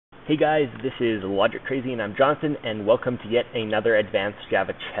Hey guys, this is Logic Crazy and I'm Jonathan, and welcome to yet another advanced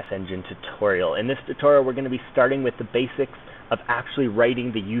Java chess engine tutorial. In this tutorial we're going to be starting with the basics of actually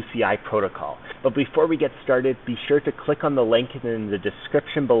writing the UCI protocol. But before we get started, be sure to click on the link in the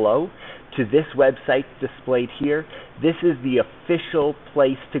description below to this website displayed here. This is the official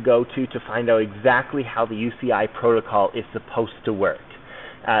place to go to find out exactly how the UCI protocol is supposed to work.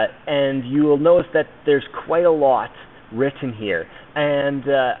 And you will notice that there's quite a lot written here, and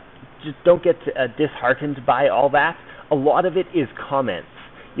just don't get disheartened by all that. A lot of it is comments.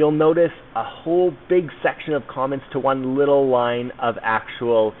 You'll notice a whole big section of comments to one little line of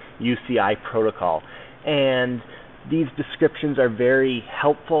actual UCI protocol, and these descriptions are very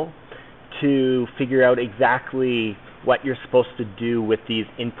helpful to figure out exactly what you're supposed to do with these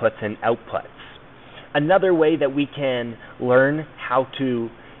inputs and outputs. Another way that we can learn how to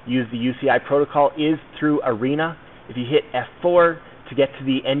use the UCI protocol is through Arena. If you hit F4 to get to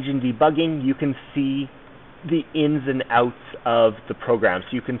the engine debugging, you can see the ins and outs of the program.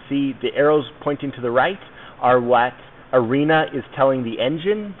 So you can see the arrows pointing to the right are what Arena is telling the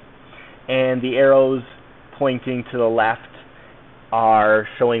engine, and the arrows pointing to the left are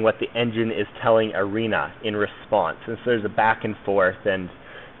showing what the engine is telling Arena in response. And so there's a back and forth, and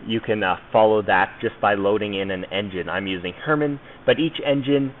you can follow that just by loading in an engine. I'm using Herman, but each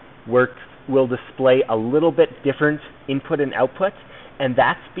engine will display a little bit different input and output, and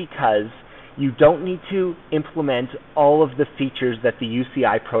that's because you don't need to implement all of the features that the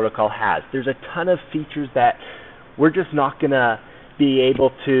UCI protocol has. There's a ton of features that we're just not going to be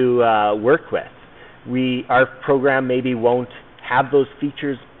able to work with. Our program maybe won't have those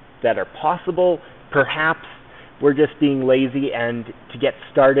features that are possible. Perhaps we're just being lazy, and to get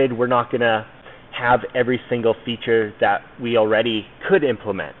started, we're not going to have every single feature that we already could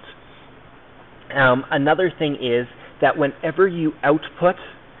implement. Another thing is that whenever you output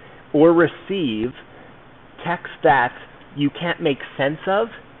or receive text that you can't make sense of,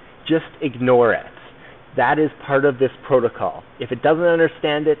 just ignore it. That is part of this protocol. If it doesn't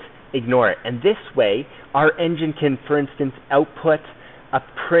understand it, ignore it. And this way, our engine can, for instance, output a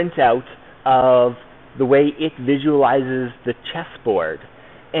printout of the way it visualizes the chessboard.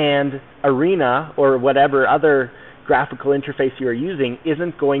 And Arena, or whatever other graphical interface you're using,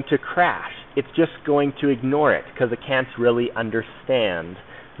 isn't going to crash. It's just going to ignore it because it can't really understand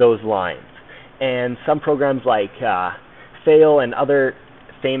those lines. And some programs like Fail and other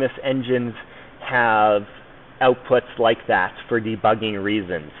famous engines have outputs like that for debugging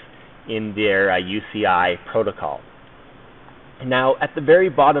reasons in their UCI protocol. Now, at the very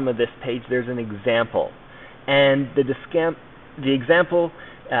bottom of this page, there's an example. And the example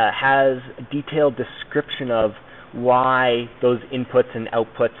has a detailed description of why those inputs and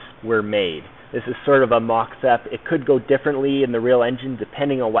outputs were made. This is sort of a mock-up. It could go differently in the real engine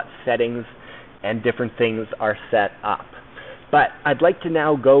depending on what settings and different things are set up. But I'd like to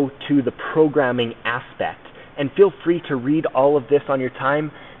now go to the programming aspect, and feel free to read all of this on your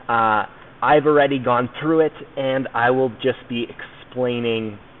time. I've already gone through it, and I will just be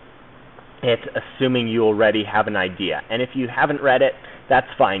explaining it, assuming you already have an idea. And if you haven't read it, that's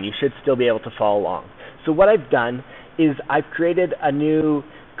fine. You should still be able to follow along. So what I've done is I've created a new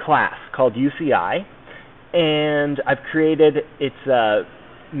class called UCI, and I've created its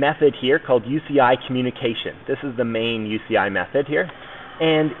method here called UCI Communication. This is the main UCI method here.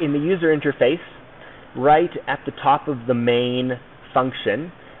 And in the user interface, right at the top of the main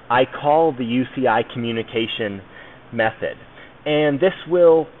function, I call the UCI Communication method. And this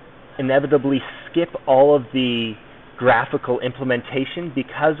will inevitably skip all of the graphical implementation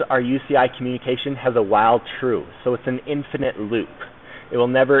because our UCI Communication has a while true. So it's an infinite loop. It will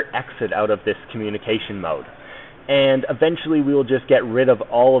never exit out of this communication mode. And eventually we will just get rid of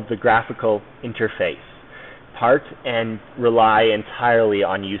all of the graphical interface part and rely entirely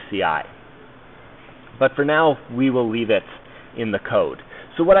on UCI. But for now, we will leave it in the code.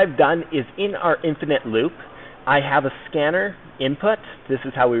 So what I've done is in our infinite loop, I have a scanner input. This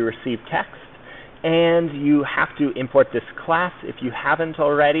is how we receive text. And you have to import this class if you haven't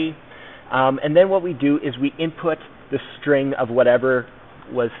already. And then what we do is we input the string of whatever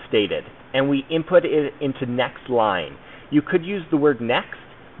was stated, and we input it into next line. You could use the word next,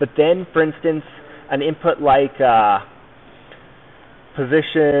 but then, for instance, an input like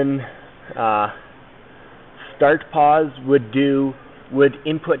position start pause would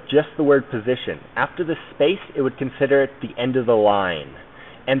input just the word position. After the space, it would consider it the end of the line.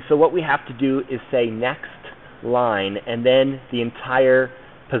 And so what we have to do is say next line, and then the entire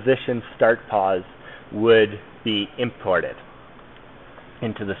position start pause would be imported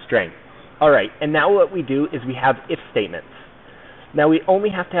into the string. All right, and now what we do is we have if statements. Now we only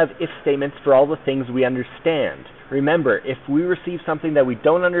have to have if statements for all the things we understand. Remember, if we receive something that we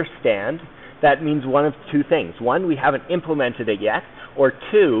don't understand, that means one of two things. One, we haven't implemented it yet, or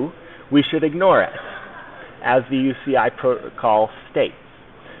two, we should ignore it, as the UCI protocol states.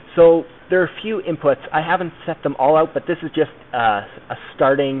 So there are a few inputs. I haven't set them all out, but this is just a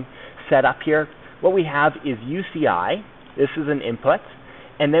starting setup here. What we have is UCI. This is an input.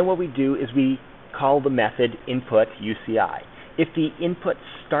 And then what we do is we call the method input UCI. If the input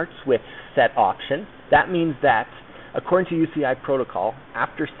starts with set option, that means that according to UCI protocol,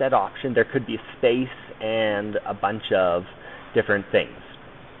 after set option, there could be a space and a bunch of different things.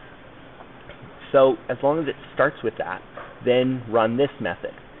 So as long as it starts with that, then run this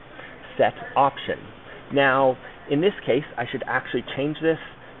method, set option. Now, in this case, I should actually change this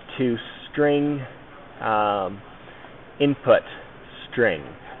to string input string,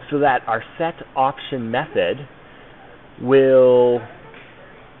 so that our set option method will,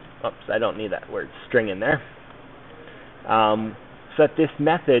 oops, I don't need that word string in there, so that this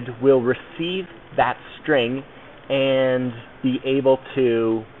method will receive that string and be able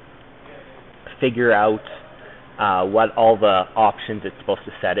to figure out what all the options it's supposed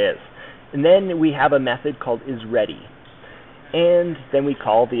to set is. And then we have a method called isReady. And then we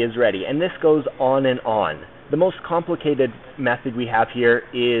call the isReady. And this goes on and on. The most complicated method we have here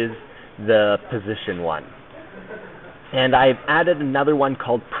is the position one. And I've added another one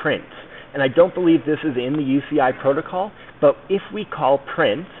called print. And I don't believe this is in the UCI protocol, but if we call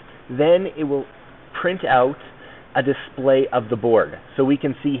print, then it will print out a display of the board. So we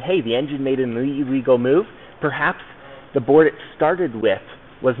can see, hey, the engine made an illegal move. Perhaps the board it started with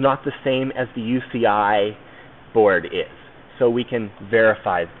was not the same as the UCI board is. So we can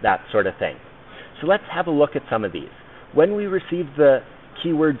verify that sort of thing. So let's have a look at some of these. When we receive the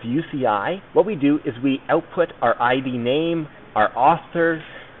keywords UCI, what we do is we output our ID name, our author,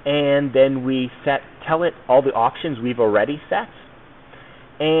 and then we tell it all the options we've already set,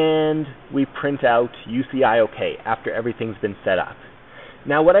 and we print out UCI OK after everything's been set up.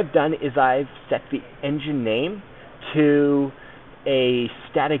 Now what I've done is I've set the engine name to a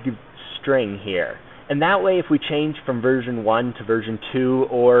static string here. And that way, if we change from version 1 to version 2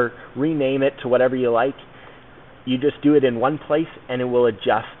 or rename it to whatever you like, you just do it in one place and it will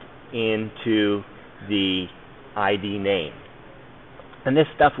adjust into the ID name. And this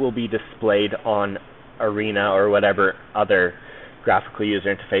stuff will be displayed on Arena or whatever other graphical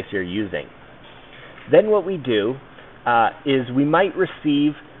user interface you're using. Then what we do is we might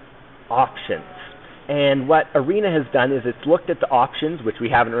receive options. And what Arena has done is it's looked at the options, which we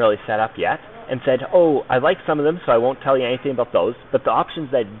haven't really set up yet, and said, oh, I like some of them, so I won't tell you anything about those. But the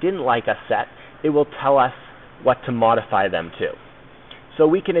options that it didn't like us set, it will tell us what to modify them to. So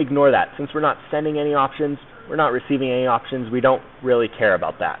we can ignore that. Since we're not sending any options, we're not receiving any options, we don't really care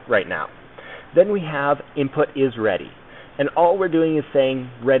about that right now. Then we have input isReady. And all we're doing is saying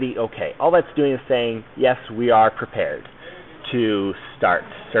ready, OK. All that's doing is saying, yes, we are prepared to start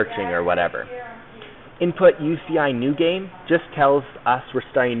searching or whatever. Input UCI new game just tells us we're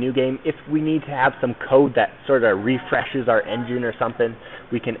starting a new game. If we need to have some code that sort of refreshes our engine or something,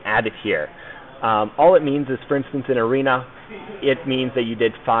 we can add it here. All it means is, for instance, in Arena, it means that you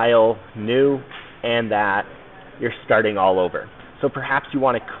did file new and that you're starting all over. So perhaps you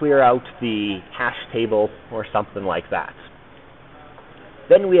want to clear out the hash table or something like that.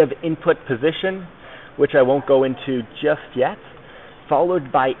 Then we have input position, which I won't go into just yet,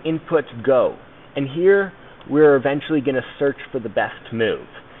 followed by input go. And here we're eventually going to search for the best move,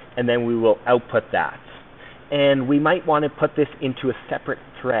 and then we will output that. And we might want to put this into a separate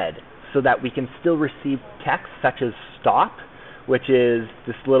thread so that we can still receive text such as stop, which is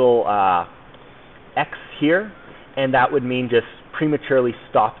this little X here, and that would mean just prematurely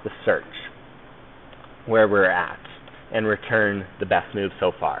stop the search where we're at and return the best move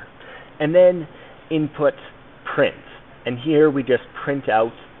so far. And then input print. And here we just print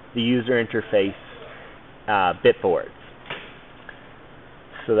out the user interface bitboards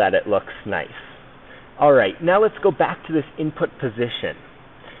so that it looks nice. All right, now let's go back to this input position.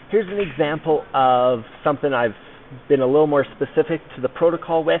 Here's an example of something I've been a little more specific to the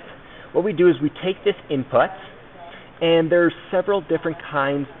protocol with. What we do is we take this input, and there's several different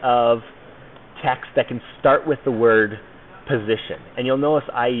kinds of text that can start with the word position. And you'll notice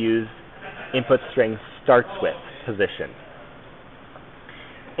I use input string starts with position.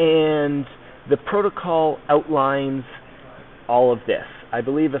 And the protocol outlines all of this. I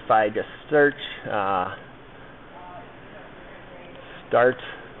believe if I just search start,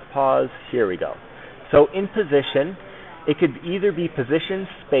 pause, here we go. So in position, it could either be position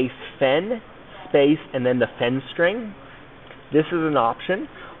space fen space and then the fen string, this is an option,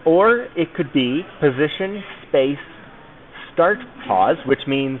 or it could be position space start pause, which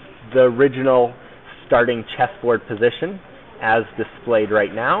means the original starting chessboard position as displayed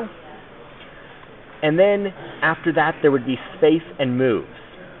right now. And then after that there would be space and moves,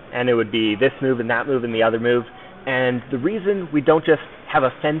 and it would be this move and that move and the other move. And the reason we don't just have a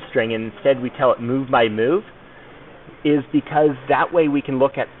fence string and instead we tell it move by move is because that way we can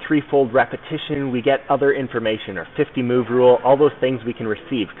look at threefold repetition, we get other information, or 50 move rule, all those things we can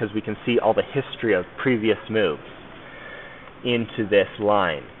receive because we can see all the history of previous moves into this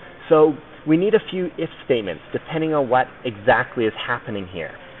line. So we need a few if statements depending on what exactly is happening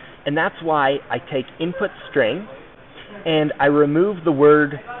here. And that's why I take input string and I remove the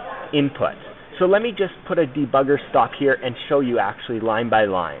word input. So let me just put a debugger stop here and show you actually line by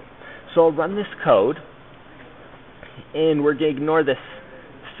line. So I'll run this code, and we're going to ignore this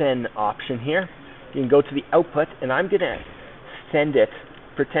send option here. You can go to the output, and I'm going to send it,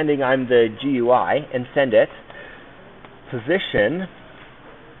 pretending I'm the GUI, and send it position,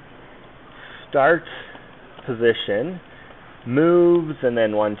 start position, moves, and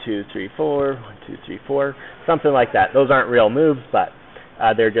then 1, 2, 3, 4, 1, 2, 3, 4, something like that. Those aren't real moves, but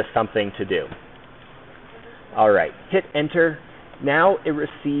they're just something to do. All right, hit enter. Now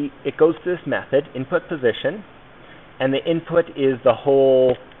it goes to this method, input position, and the input is the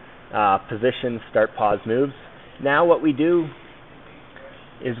whole position, start, pause, moves. Now what we do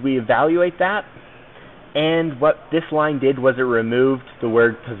is we evaluate that, and what this line did was it removed the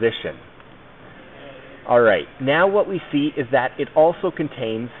word position. All right, now what we see is that it also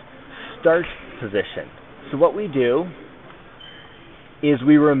contains start position. So what we do is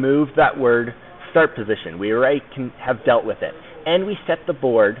we remove that word start position. We already have dealt with it. And we set the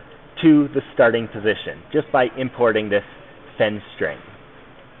board to the starting position just by importing this send string.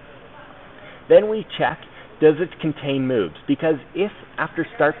 Then we check, does it contain moves? Because if after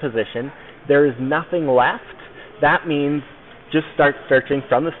start position there is nothing left, that means just start searching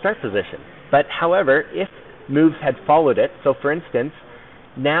from the start position. But however, if moves had followed it, so for instance,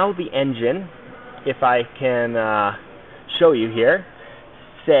 now the engine, if I can show you here,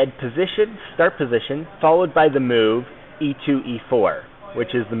 said position, start position, followed by the move E2, E4,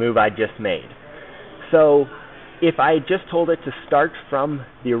 which is the move I just made. So if I just told it to start from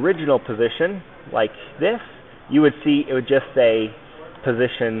the original position, like this, you would see it would just say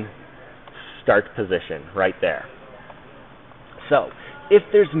position, start position, right there. So if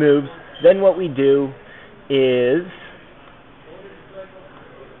there's moves, then what we do is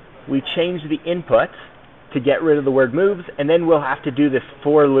we change the input to get rid of the word moves, and then we'll have to do this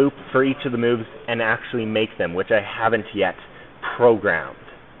for loop for each of the moves and actually make them, which I haven't yet programmed.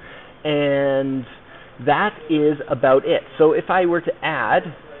 And that is about it. So if I were to add,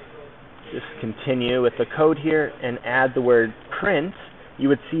 just continue with the code here and add the word print, you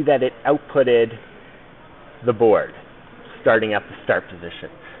would see that it outputted the board, starting at the start position.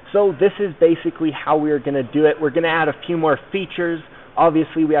 So this is basically how we're going to do it. We're going to add a few more features.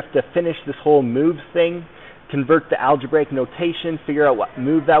 Obviously, we have to finish this whole moves thing, convert the algebraic notation, figure out what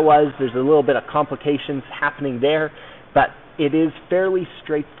move that was. There's a little bit of complications happening there, but it is fairly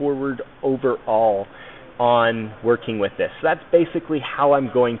straightforward overall on working with this. So that's basically how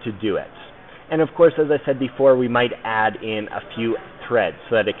I'm going to do it. And of course, as I said before, we might add in a few threads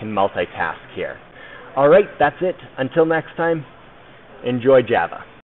so that it can multitask here. All right, that's it. Until next time, enjoy Java.